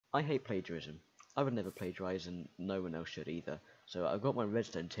I hate plagiarism. I would never plagiarize, and no one else should either. So I've got my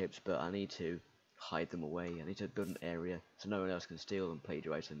redstone tips, but I need to hide them away. I need to build an area so no one else can steal and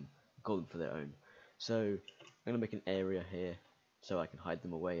plagiarize and call them for their own. So I'm gonna make an area here so I can hide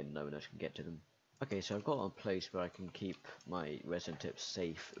them away and no one else can get to them. Okay, so I've got a place where I can keep my redstone tips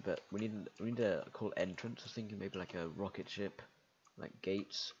safe, but we need a cool entrance. I was thinking maybe like a rocket ship, like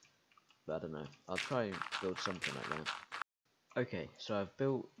gates, but I don't know. I'll try and build something like that. Okay, so I've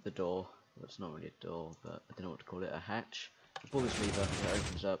built the door. Well, it's not really a door, but I don't know what to call it. A hatch. I pull this lever, it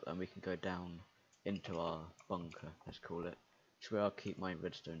opens up, and we can go down into our bunker. Let's call it. It's where I'll keep my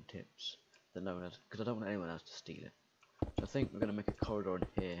redstone tips. That no one else, because I don't want anyone else to steal it. So I think we're gonna make a corridor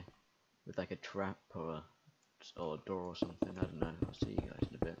in here with like a trap or a door or something. I don't know. I'll see you guys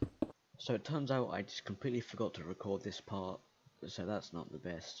in a bit. So it turns out I just completely forgot to record this part, so that's not the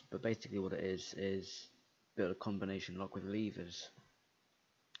best. But basically, what it is build a combination lock with levers.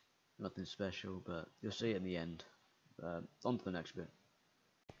 Nothing special, but you'll see it in the end. On to the next bit.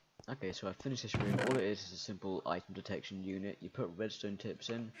 Okay, so I've finished this room. All it is a simple item detection unit. You put redstone tips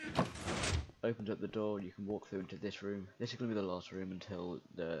in, opens up the door, you can walk through into this room. This is going to be the last room until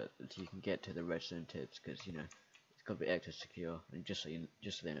you can get to the redstone tips, because you know it's got to be extra secure. And just so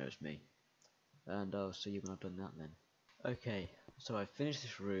they know it's me. And I'll see you when I've done that then. Okay, so I've finished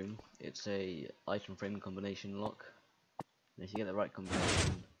this room. It's a item frame combination lock. And if you get the right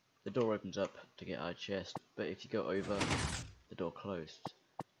combination, the door opens up to get our chest, but if you go over, the door closed.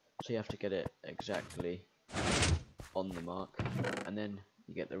 So you have to get it exactly on the mark, and then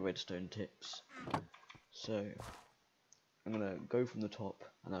you get the redstone tips. So I'm gonna go from the top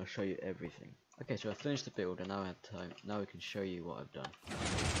and I'll show you everything. Okay, so I finished the build and now I have time. Now I can show you what I've done.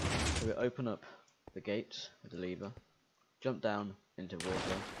 So we open up the gates with the lever, jump down into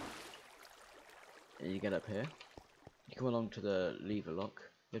water, and you get up here. You come along to the lever lock.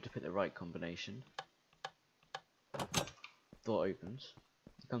 You have to pick the right combination. Door opens.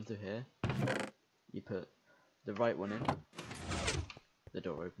 You come through here. You put the right one in. The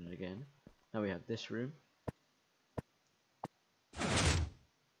door opens again. Now we have this room.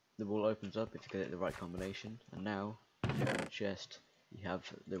 The wall opens up if you get it the right combination. And now, if you have a chest, you have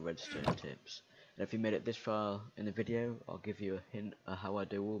the redstone tips. And if you made it this far in the video, I'll give you a hint of how I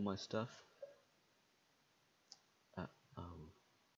do all my stuff. Oh.